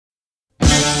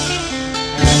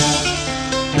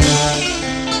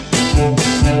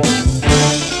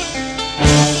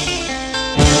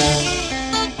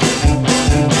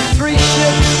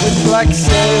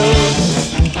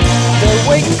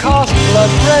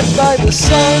led by the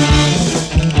sun.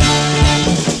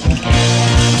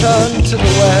 Turned to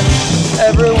the west,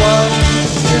 everyone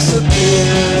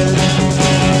disappeared,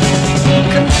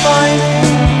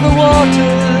 confining the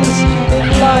waters, the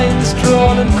lines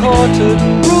drawn and quartered,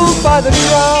 ruled by the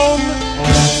crown.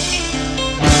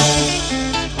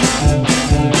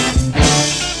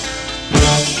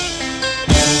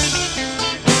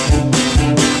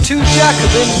 Two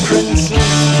Jacobin princes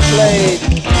played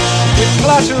with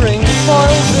clattering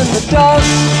foils in the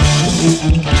dust.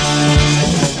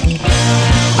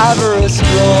 Avarice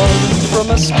drawn from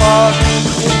a spark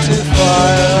into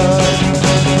fire,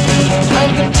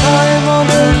 and the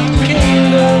time-honored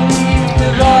kingdom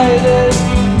divided,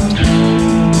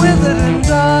 withered and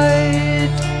died.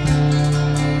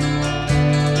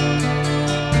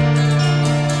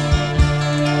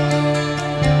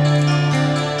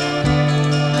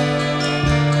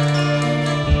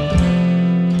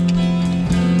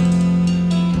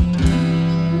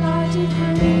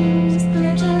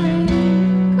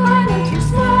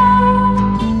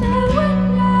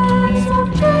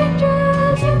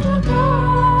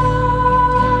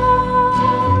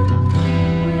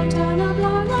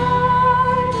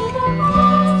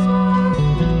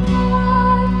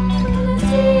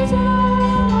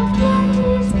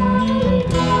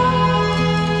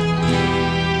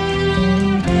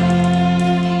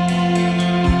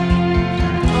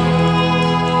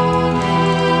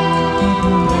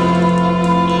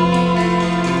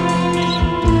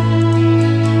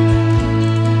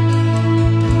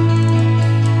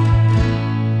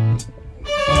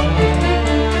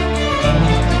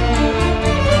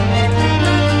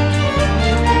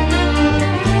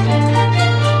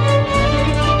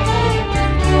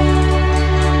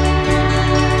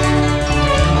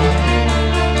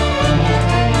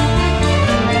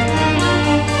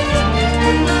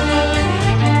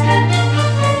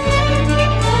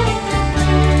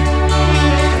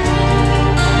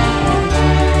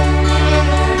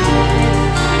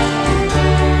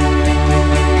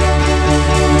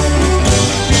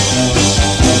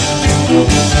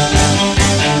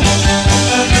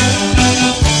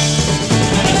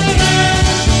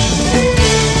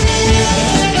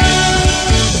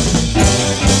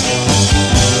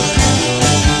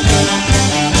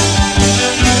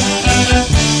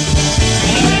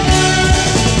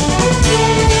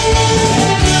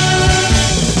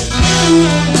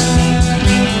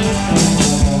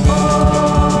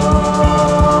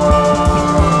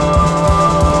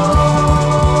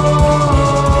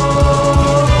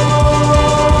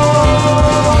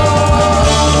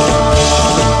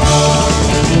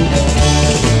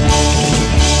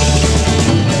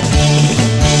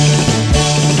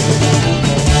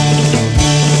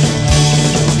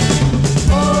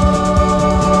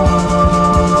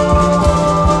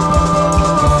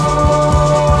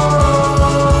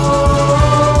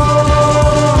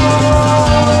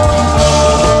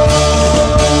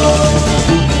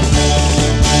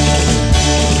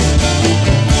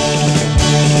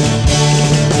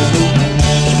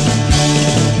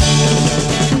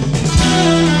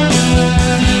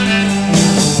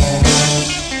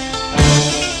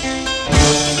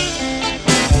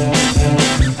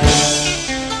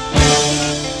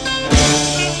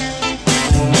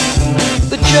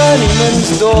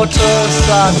 Journeyman's daughter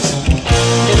sat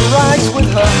in rags with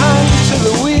her hand to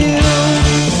the wheel.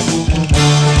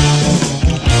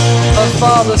 Her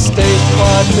father stayed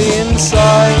quietly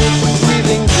inside,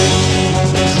 weaving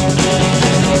dreams,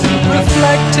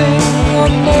 reflecting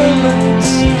on moments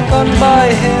gone by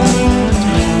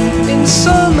him in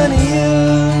so many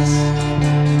years.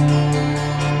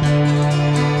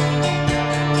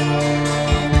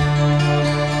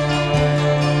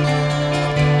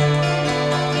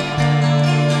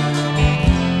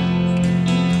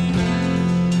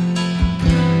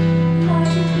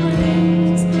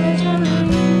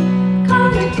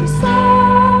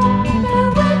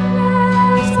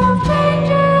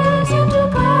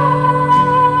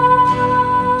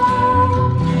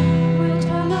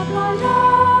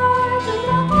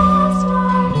 Lost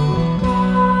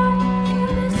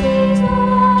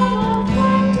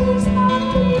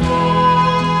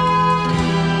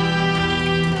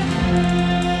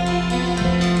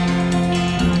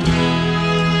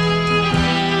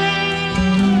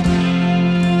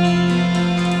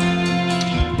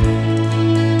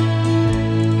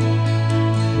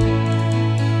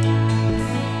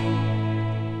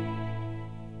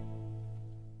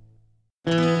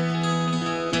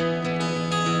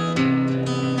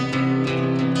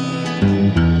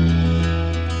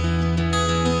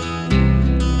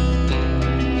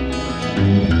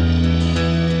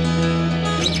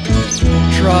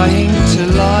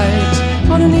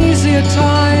on an easier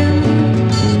time.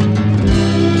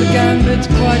 The gambit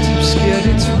quite obscured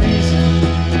its reason.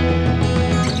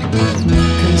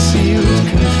 Concealed,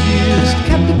 confused,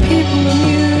 kept the people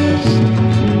amused,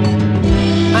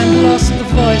 and lost the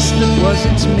voice that was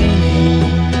its meaning.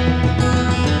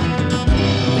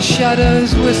 The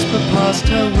shadows whisper past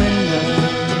her window,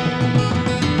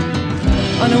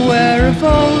 unaware of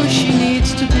all she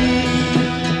needs to be.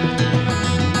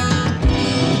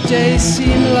 The days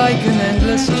seem like an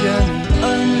endless journey,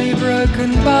 only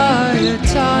broken by a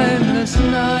timeless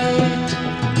night.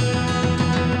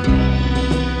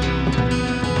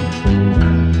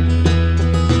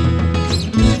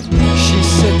 She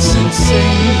sits and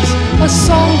sings a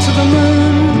song to the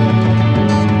moon,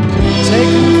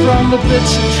 taken from the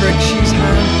bits of tricks she's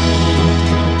handled.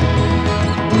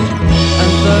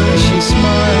 And though she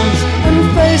smiles and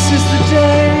faces the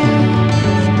day,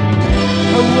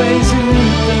 her ways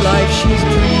elude the life she's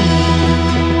dreaming.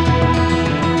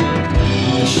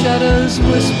 The shadows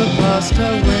whisper past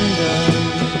her window,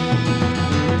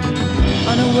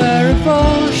 unaware of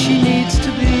all she needs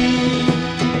to be.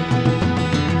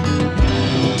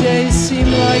 The days seem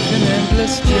like an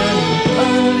endless journey,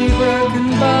 only broken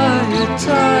by a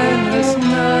timeless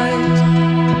night.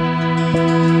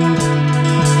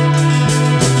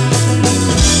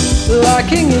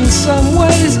 Lacking in some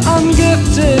ways, I'm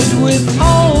gifted with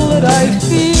all that I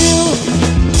feel.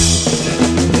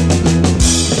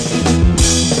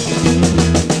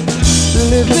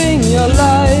 Living your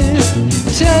life,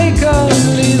 take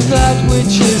only that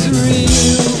which is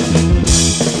real.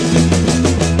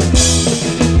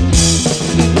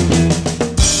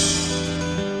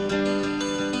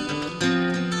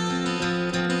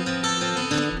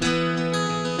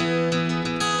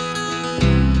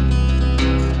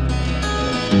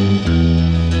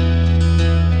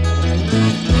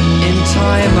 In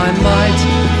time I might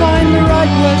find the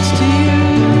right words to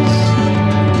use.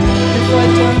 If I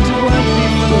don't, it won't be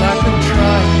for lack of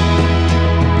trying.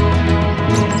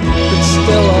 But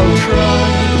still I'll try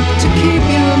to keep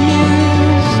you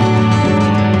amused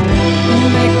and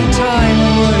make the time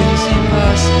more easy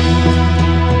passing.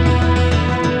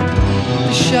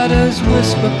 The shadows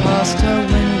whisper past her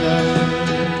window,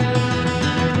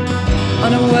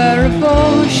 unaware of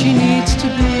all she needs to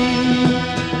be.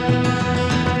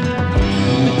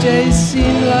 The days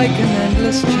seem like an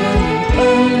endless journey,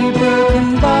 only broken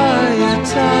by a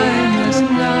timeless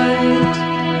night.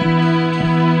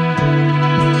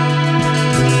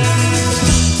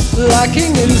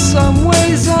 Lacking in some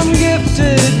ways, I'm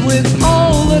gifted with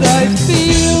all that I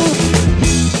feel.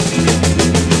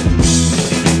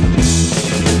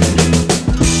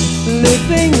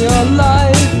 Living your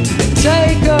life,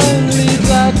 take only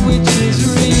that which is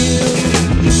real.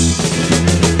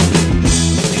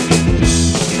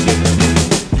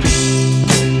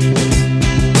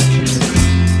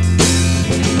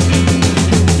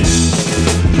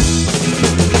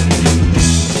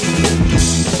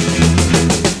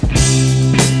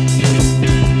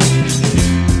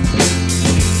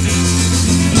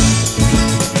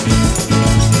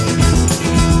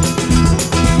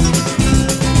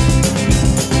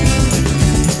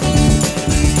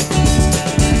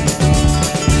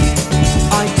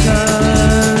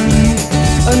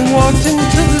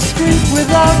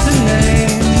 Without a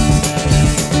name,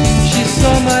 she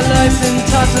saw my life in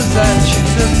tatters and she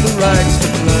took the rags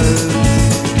for clothes.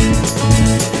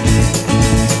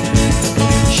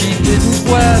 She didn't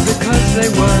wear because they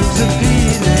weren't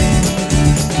appealing.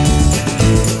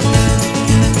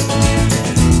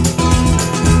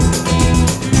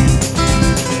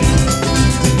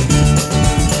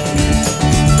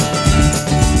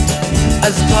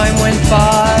 As time went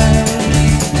by,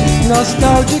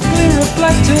 nostalgically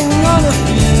reflecting on a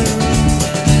few,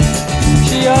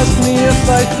 she asked me if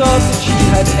I thought that she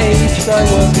had aged. I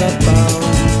was not bound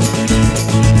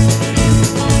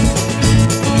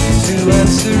to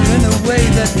answer in a way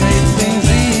that made things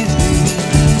easy.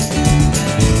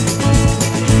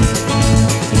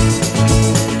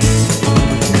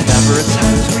 Cadaverous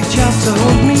hands reach out to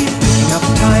hold me, picking up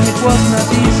time, it was not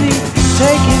easy.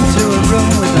 Take him to a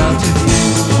room without a view.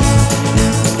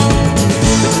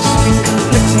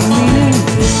 Conflicting meaning,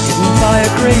 hidden by a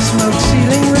grey smoke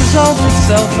ceiling, resolved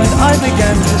itself and I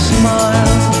began to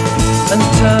smile and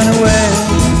turn away.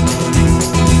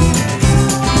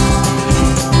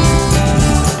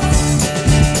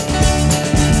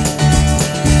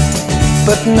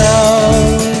 But now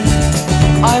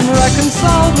I'm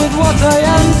reconciled with what I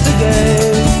am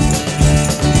today.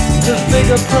 The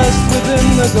figure pressed within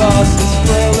the glass is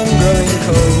frail and growing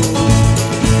cold.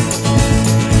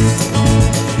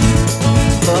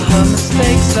 For her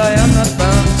mistakes I am not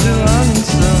bound to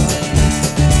answer.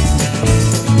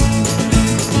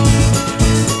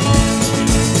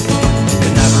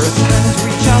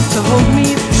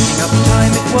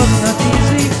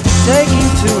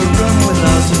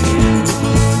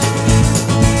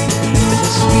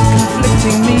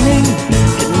 fleeting meaning,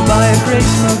 hidden by a grey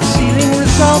smoke ceiling,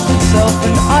 resolved itself,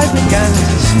 and I began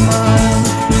to smile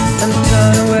and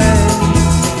turn away.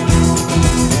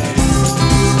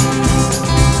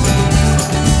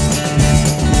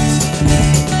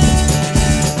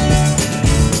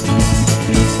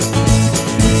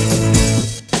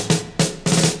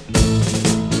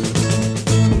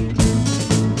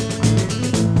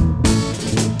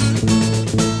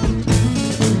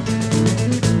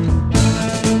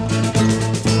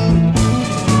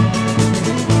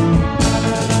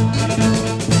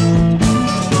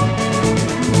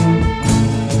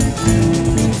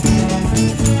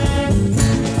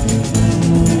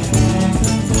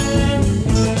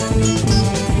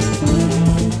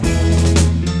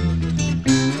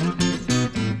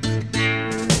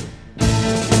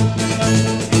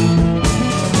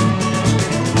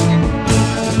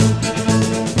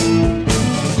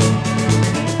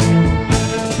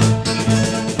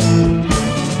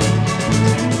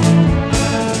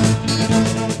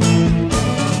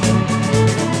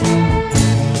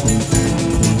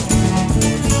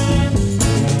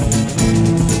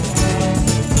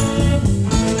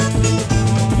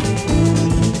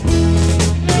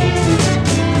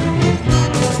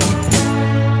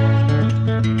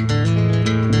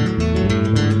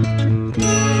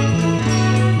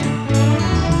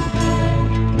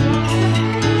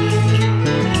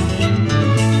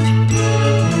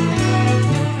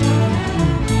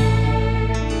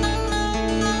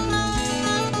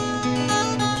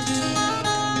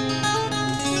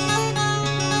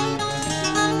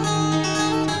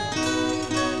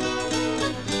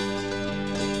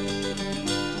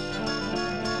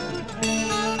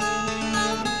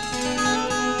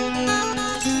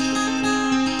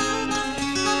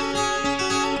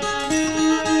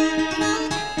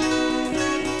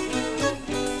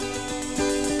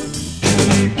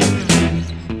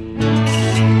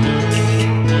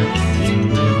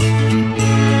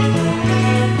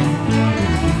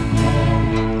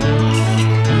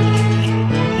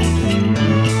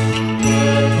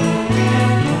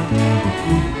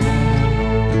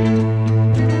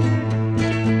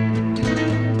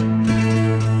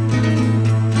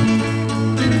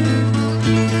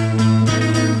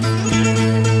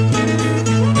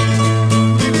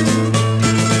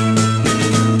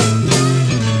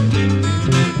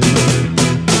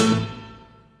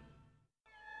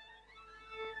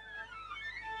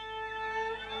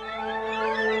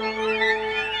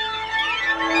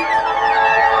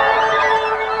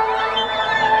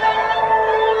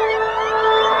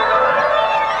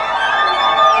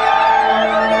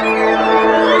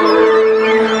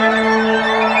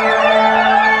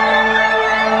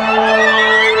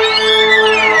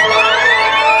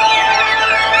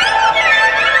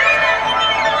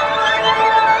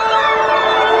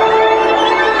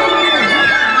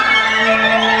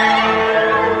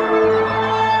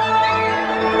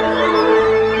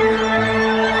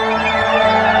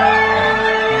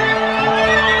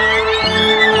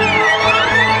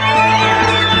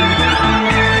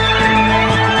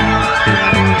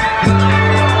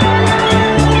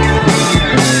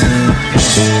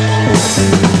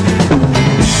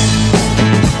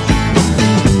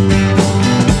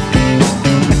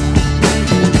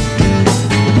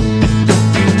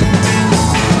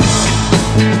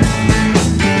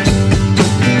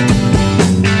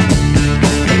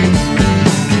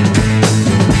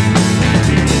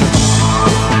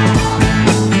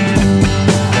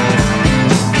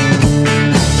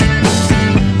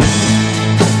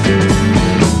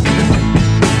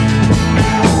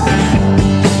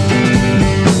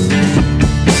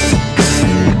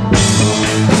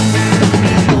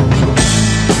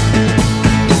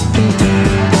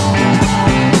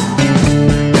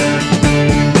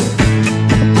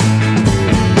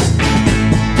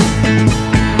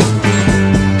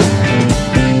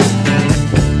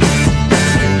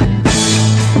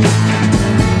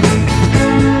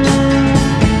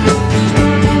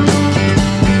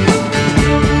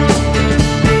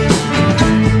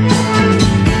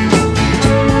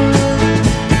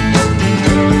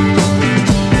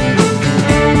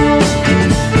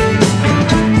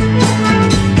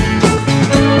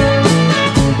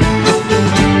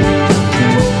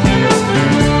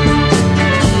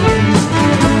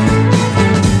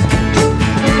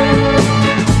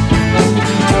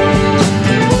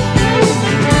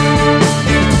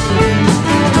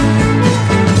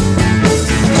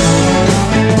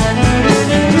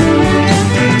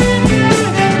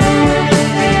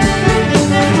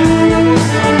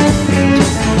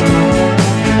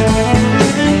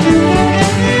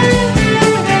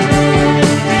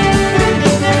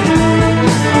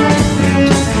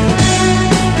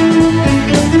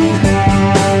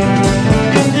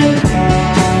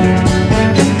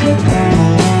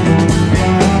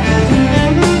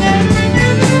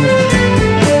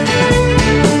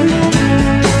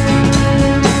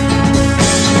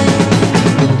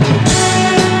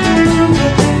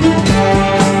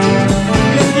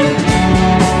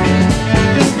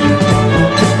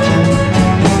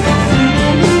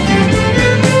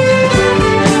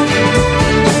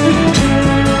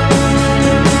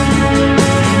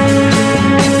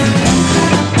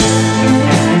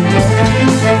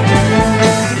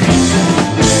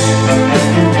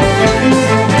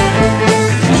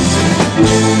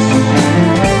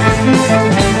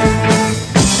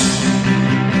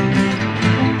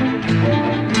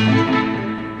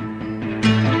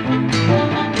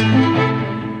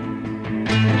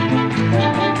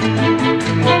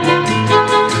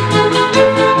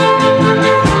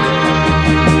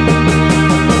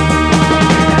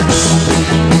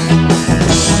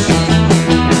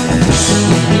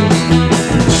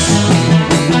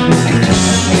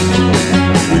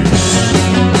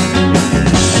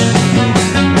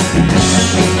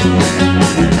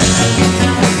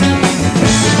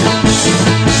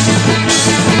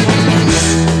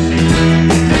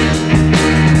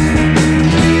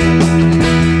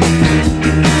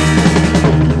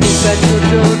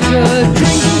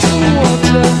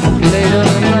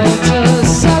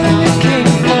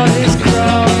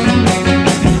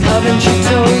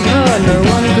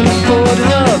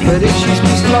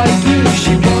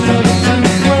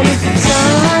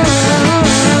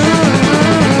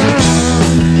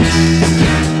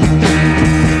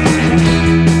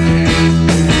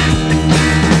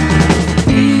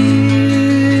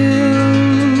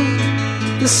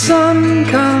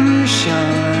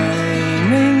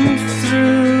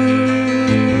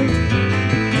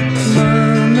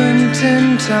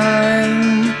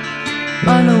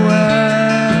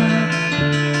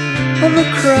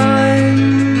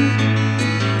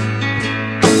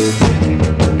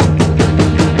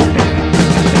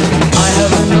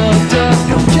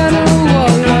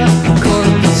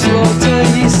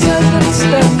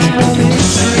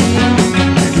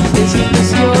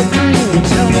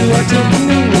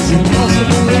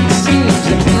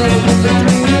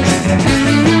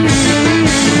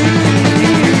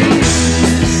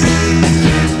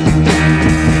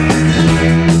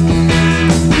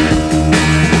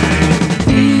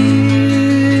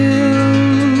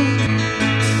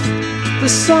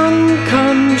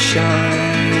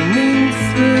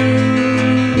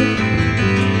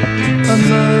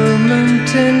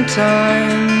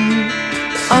 time,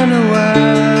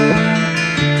 unaware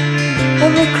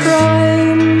of a crime.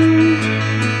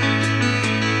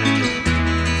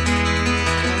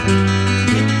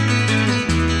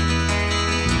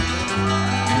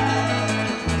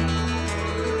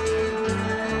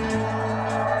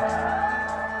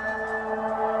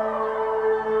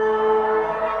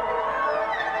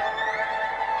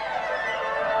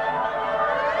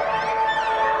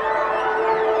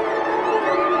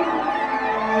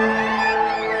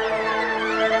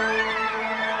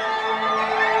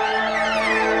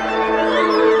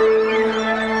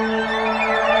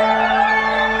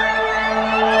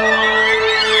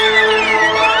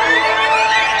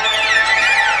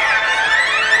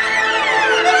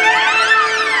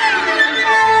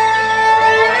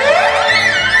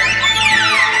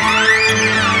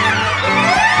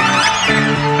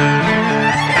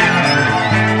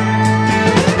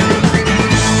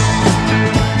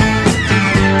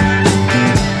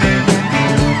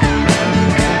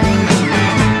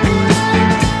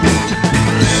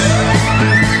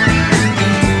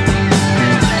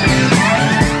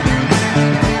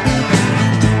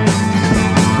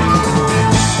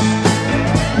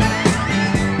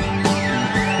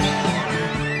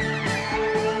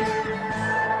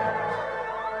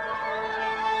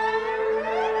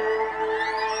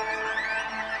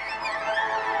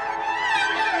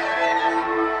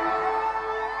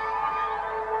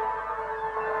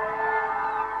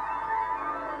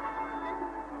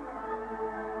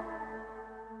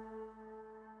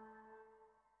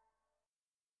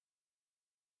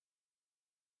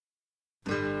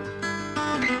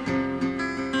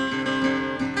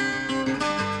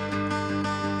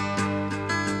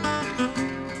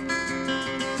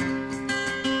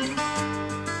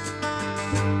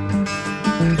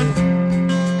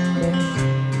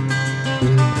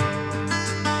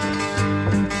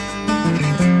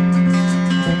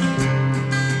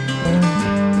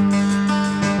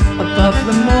 Above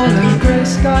the morning grey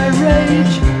sky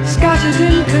rage, scattered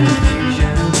in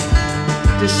confusion,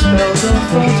 dispelled all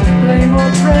thought of blame or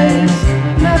praise,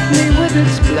 left me with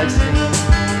its blessing.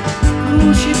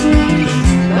 Cool she breathes,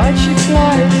 light she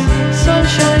flies,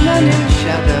 sunshine and in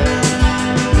shadow.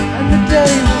 And the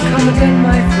day will come again,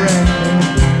 my friend,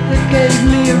 that gave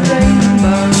me a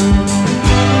rainbow.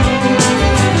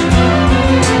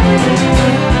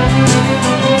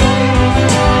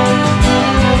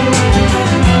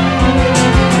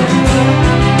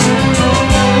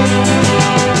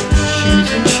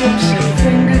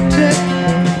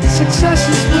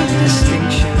 Successes with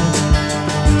distinction,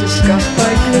 discussed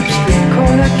by glib street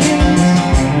corner kings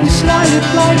who slided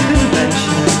by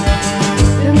convention.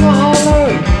 In the hollow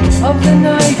of the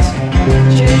night,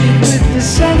 jaded with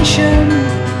dissension,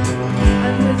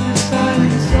 and with the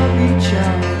silence of each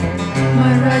hour,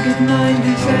 my ragged mind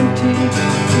is empty.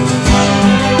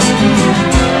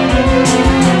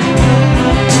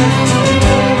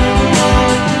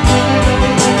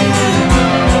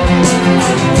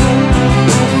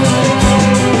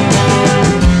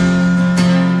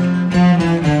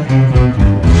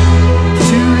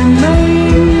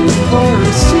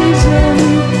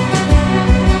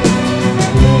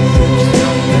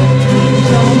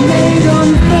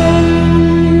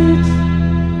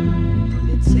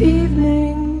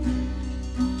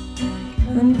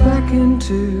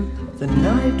 The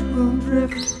night will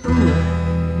drift away.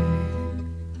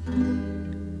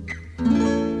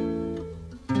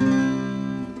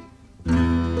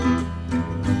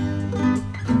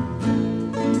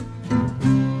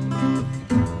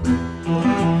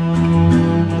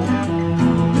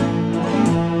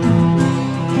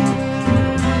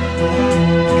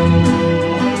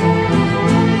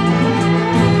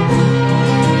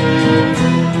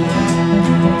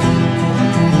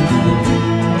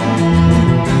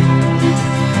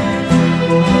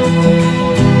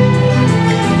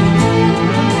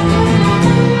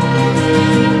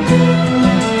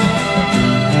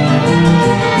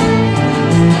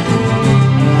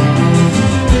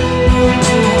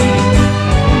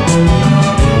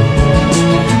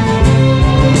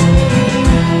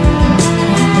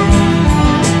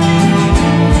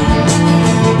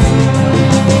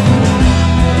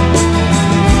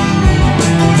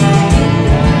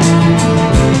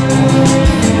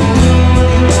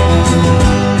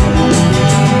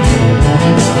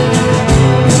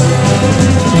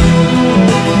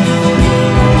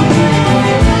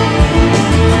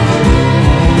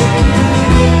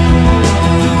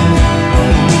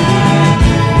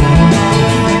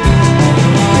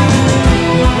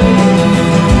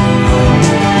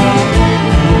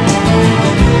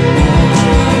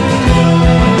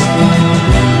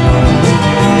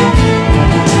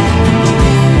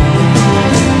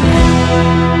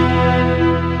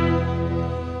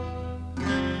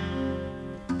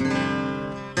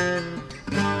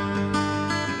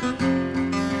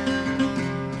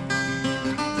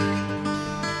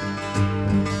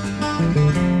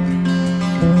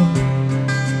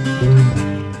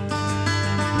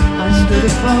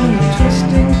 stood upon a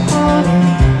twisting path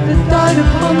that died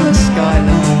upon the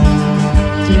skyline,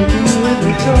 taking with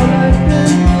it all I've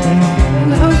been,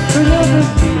 and hope could never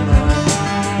be mine.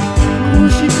 Cool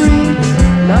she breathes,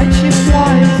 night she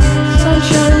flies,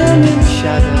 sunshine and in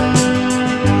shadow,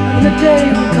 and the day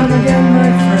will come again, my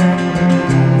friend,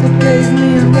 that gave me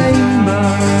a rainbow.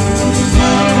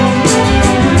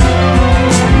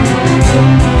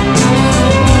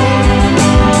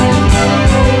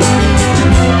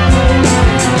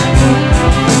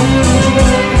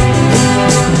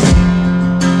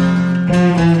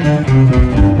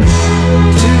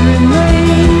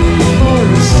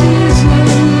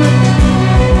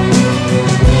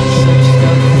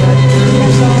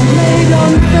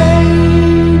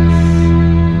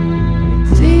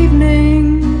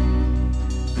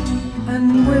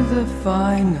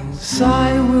 Final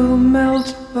sigh will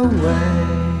melt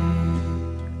away.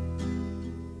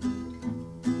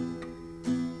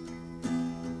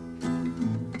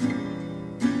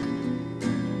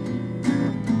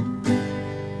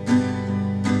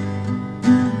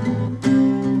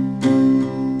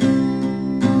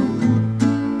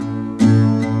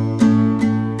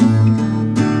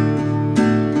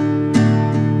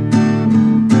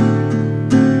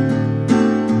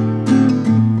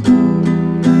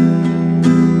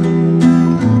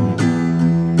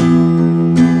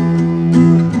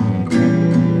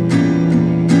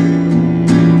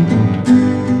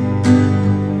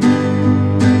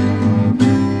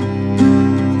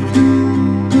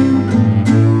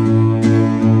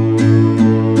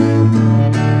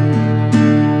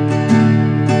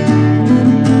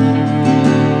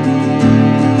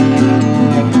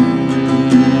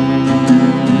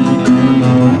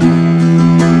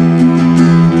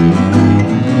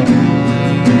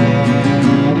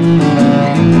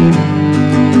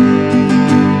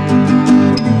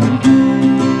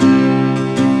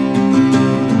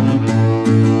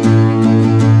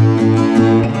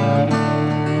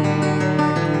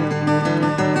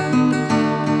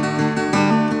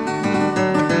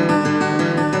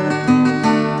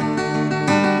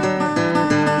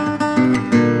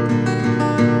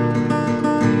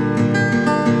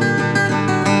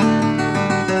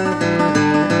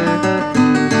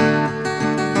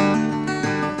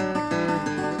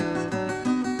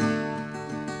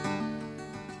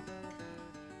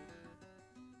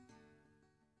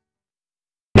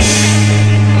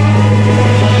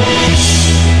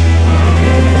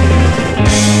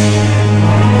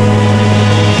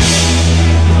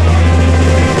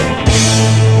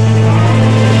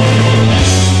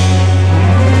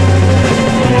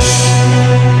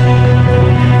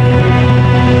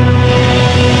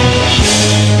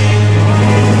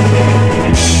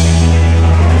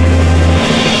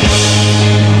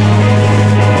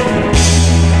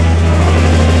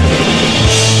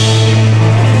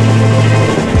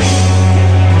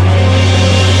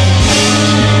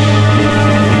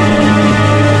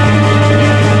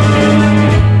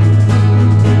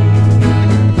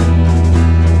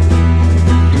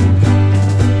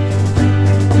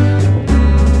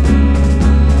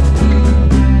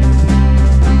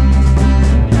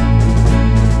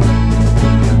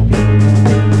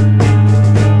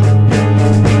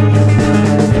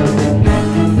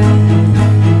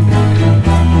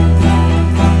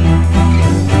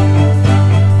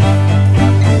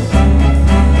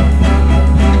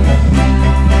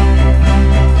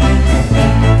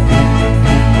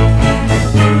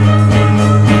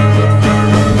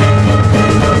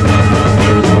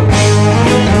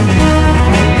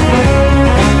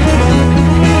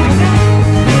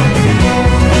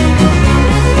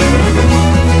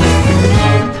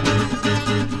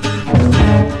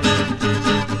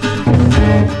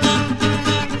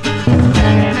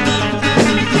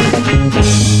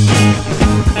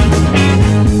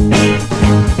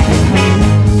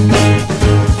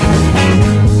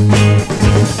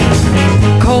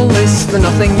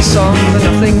 nothing song, the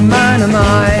nothing man am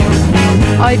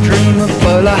I dream of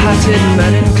bowler-hatted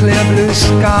men in clear blue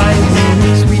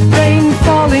skies. Sweet rain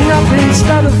falling up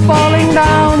instead of falling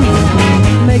down.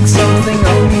 Make something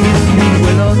of me if you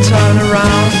will or turn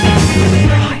around.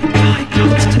 Blind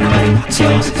comes tonight, what's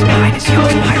yours is mine, is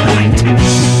yours my right.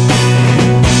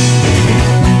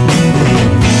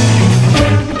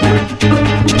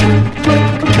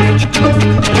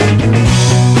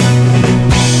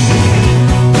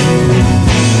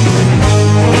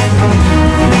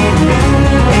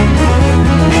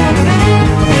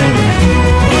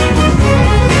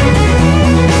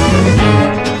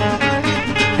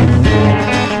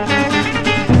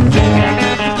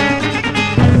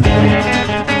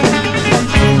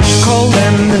 Call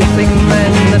them the nothing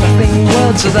men, the nothing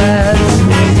words of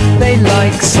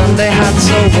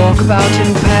or walk about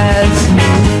in pairs.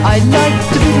 I'd like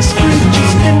to be discreet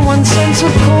just in one sense,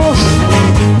 of course,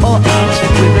 or out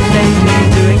with a lady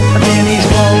doing a Viennese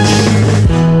waltz.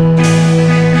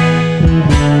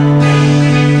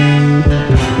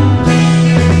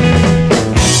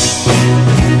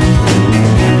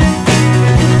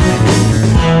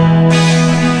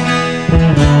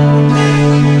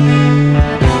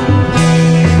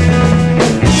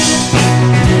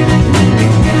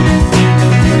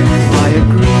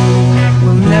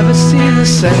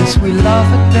 Sense we laugh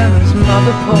at them as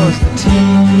mother pours the tea.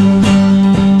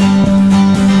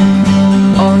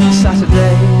 On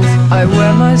Saturdays I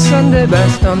wear my Sunday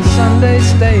best. On Sundays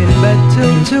stay in bed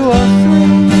till 2 or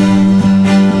 3.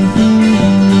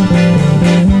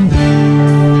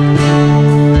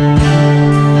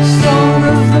 Song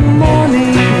of the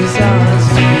morning is ours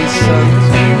to be sung as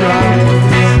we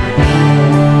rise.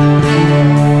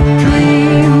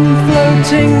 Dream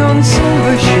floating on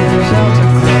silver shoes out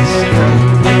across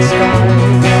the sky.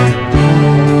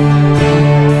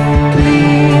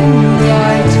 Clean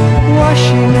light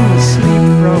washing the sleep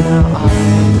from our eyes.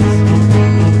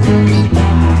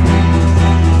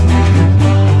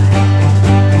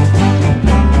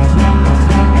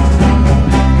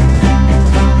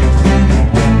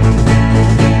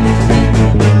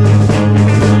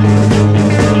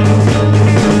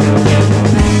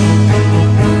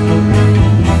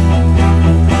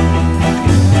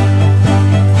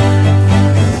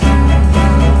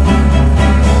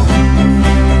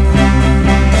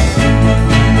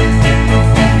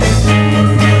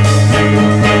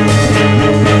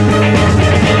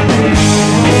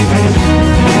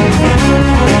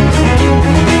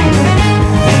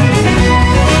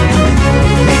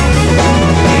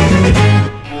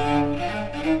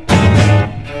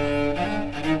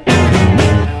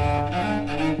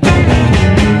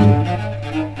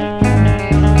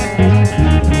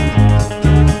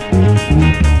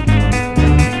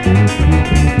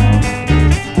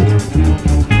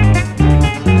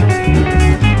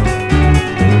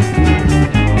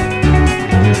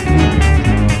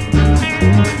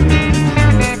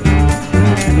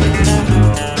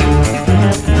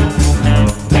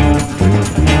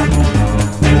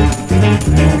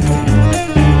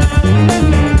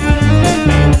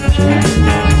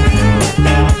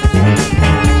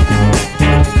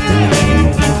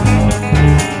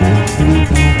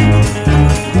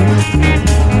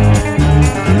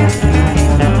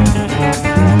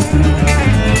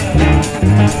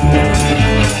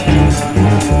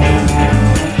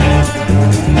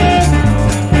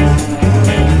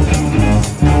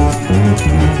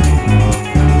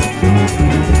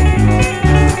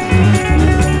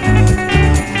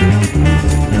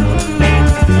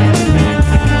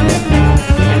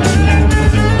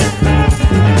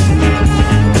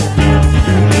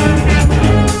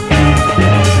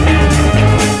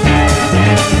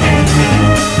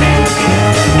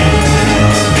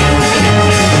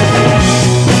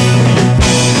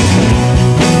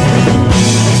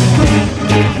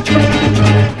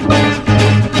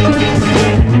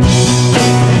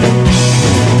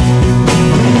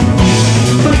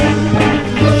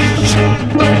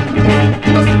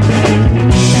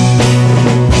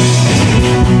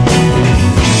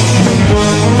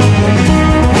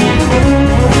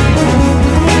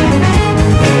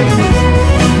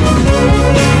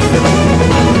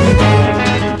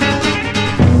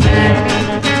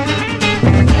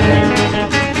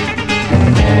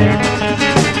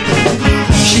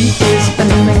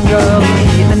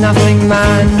 Nothing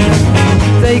man.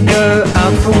 They go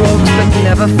out for walks but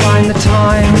never find the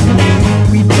time.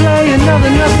 We play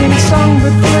another nothing song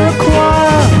but for a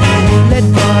choir, led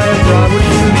by a Broadwood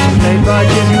flute, played by a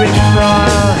Jesuit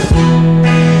friar.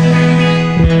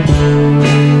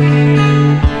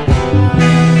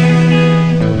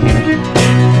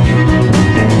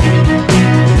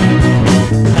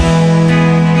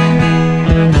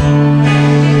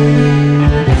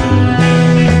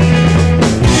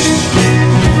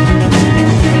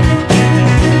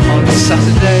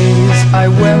 Saturdays I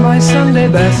wear my Sunday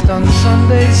best. On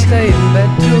Sundays stay in bed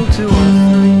till 2 or 3.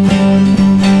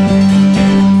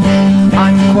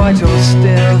 I'm quite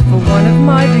austere for one of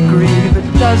my degree, but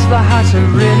does the Hatter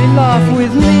really laugh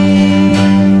with me?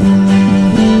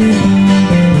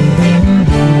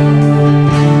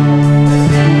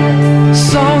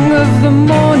 Song of the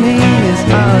morning is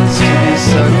ours to be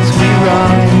sung as we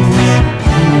rise.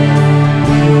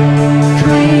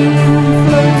 Dream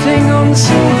floating on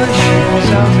silver ships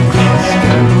out across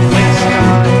candlelit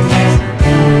skies.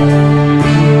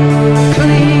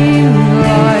 Clean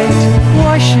light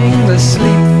washing the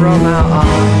sleep from our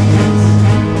eyes.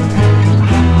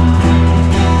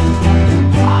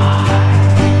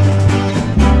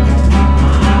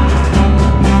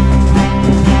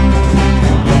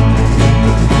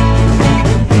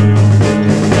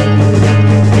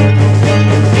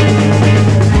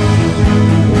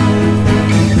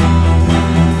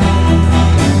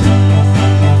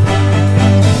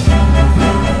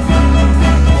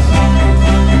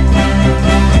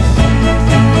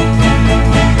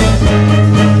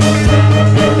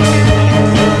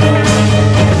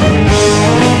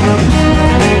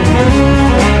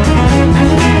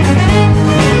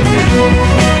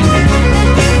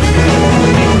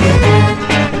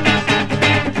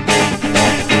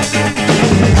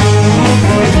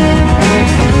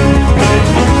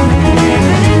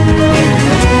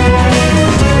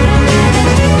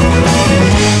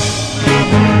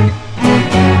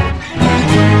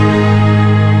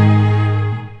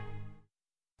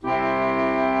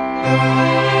 Up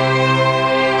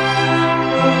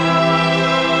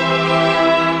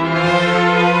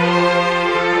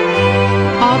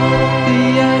the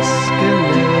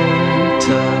escalator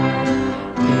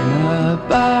in a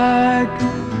bag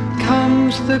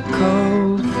comes the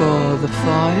coal for the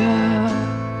fire.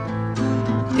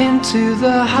 Into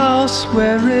the house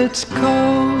where it's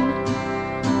cold.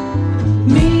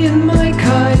 Me and my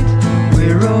kite,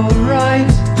 we're alright.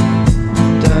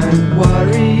 Don't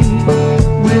worry,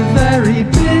 we're very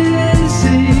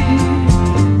busy.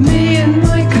 Me and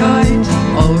my kite,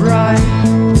 alright.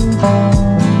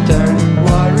 Don't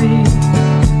worry,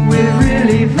 we're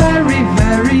really very,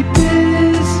 very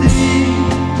busy.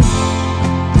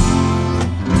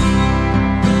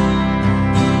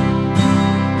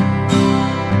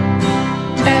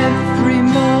 Every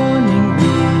morning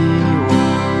we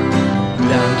walk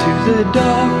down to the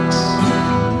docks,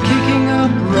 kicking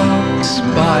up rocks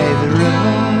by the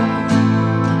river,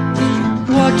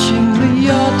 watching the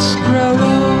yachts grow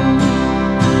old.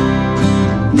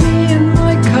 Me and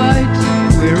my kite,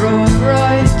 we're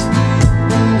alright.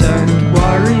 Don't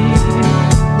worry,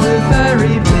 we're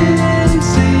very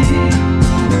busy.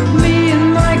 Me and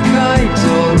my kite,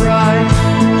 alright.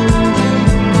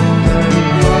 Don't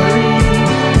worry,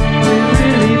 we're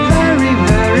really very,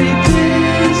 very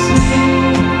busy.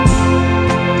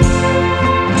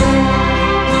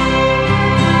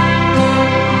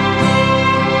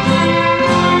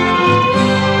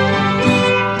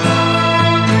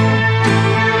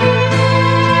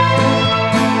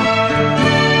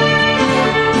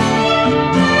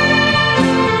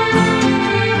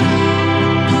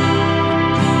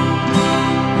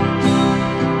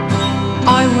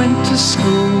 I went to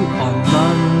school on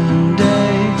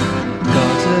Monday,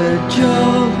 got a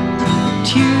job.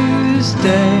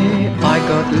 Tuesday I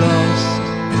got lost,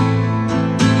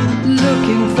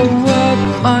 looking for work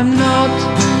I'm not.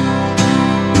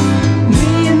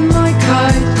 Me and my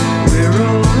kite, we're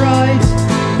alright.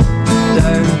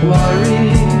 Don't worry,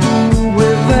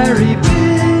 we're very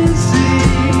busy.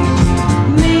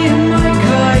 Me and my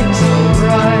kite,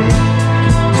 alright.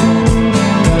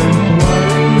 Don't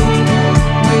worry,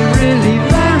 we're really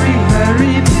very,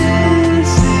 very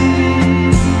busy.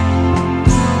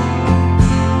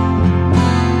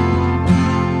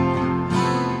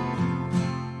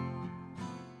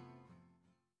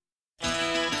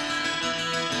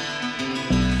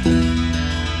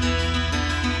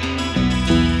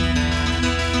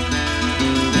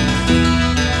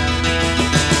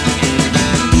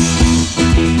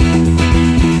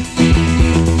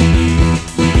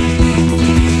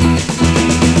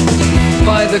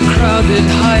 By the crowded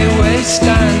highway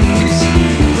stands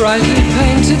brightly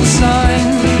painted sign,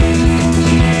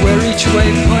 where each way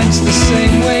points the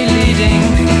same way, leading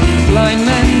blind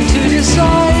men to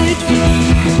decide.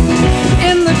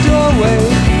 In the doorway,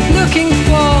 looking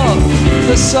for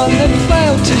the sun that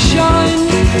failed to shine,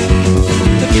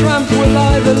 the tramp will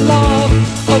either laugh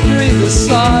or breathe a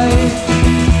sigh.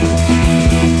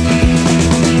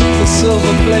 The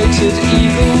silver-plated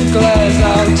eagle glares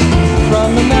out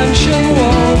from the mansion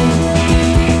wall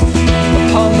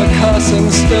upon the cursing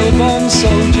stillborn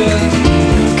soldier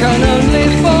who can only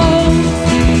fall.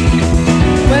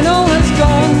 When all has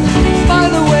gone by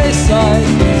the wayside,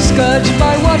 scourged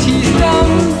by what he's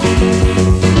done,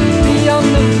 beyond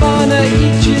the fauna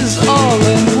each is all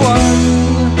in one.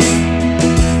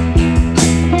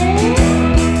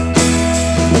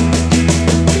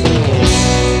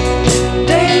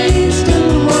 Dazed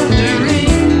and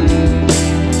wondering,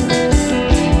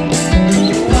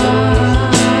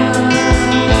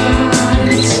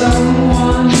 find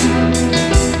someone.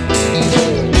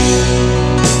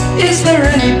 Is there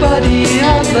anybody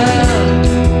out there?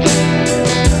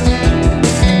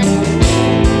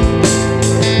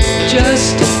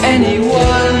 Just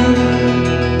anyone.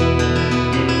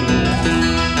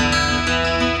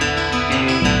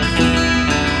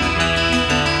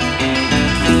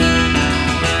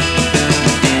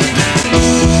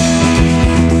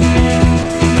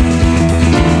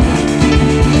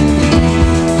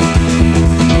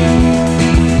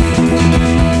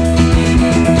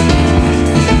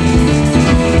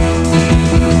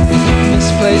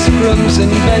 Misplaced rooms in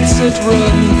bedsit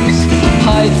rooms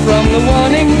hide from the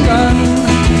warning gun.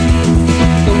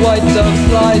 The white dove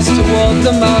flies toward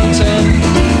the mountain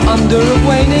under a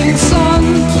waning sun.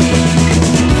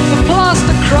 The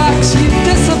plaster cracks, you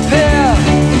disappear,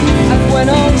 and when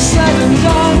all's said and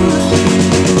done,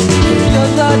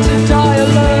 you're there to die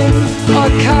alone or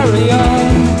carry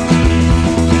on.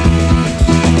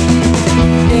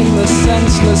 In the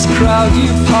senseless crowd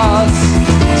you pass,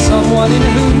 someone in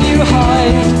whom you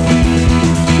hide,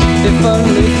 if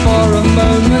only for a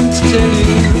moment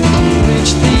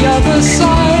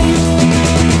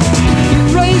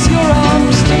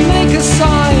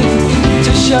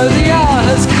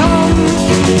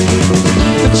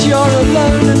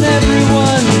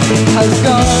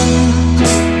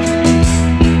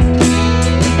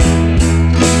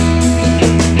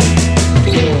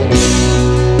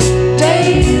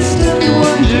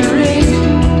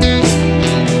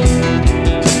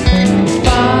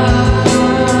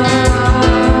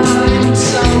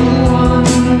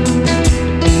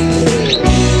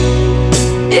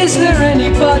Is there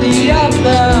anybody out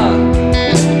there?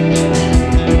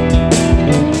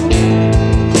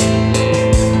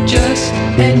 Just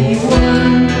anyone.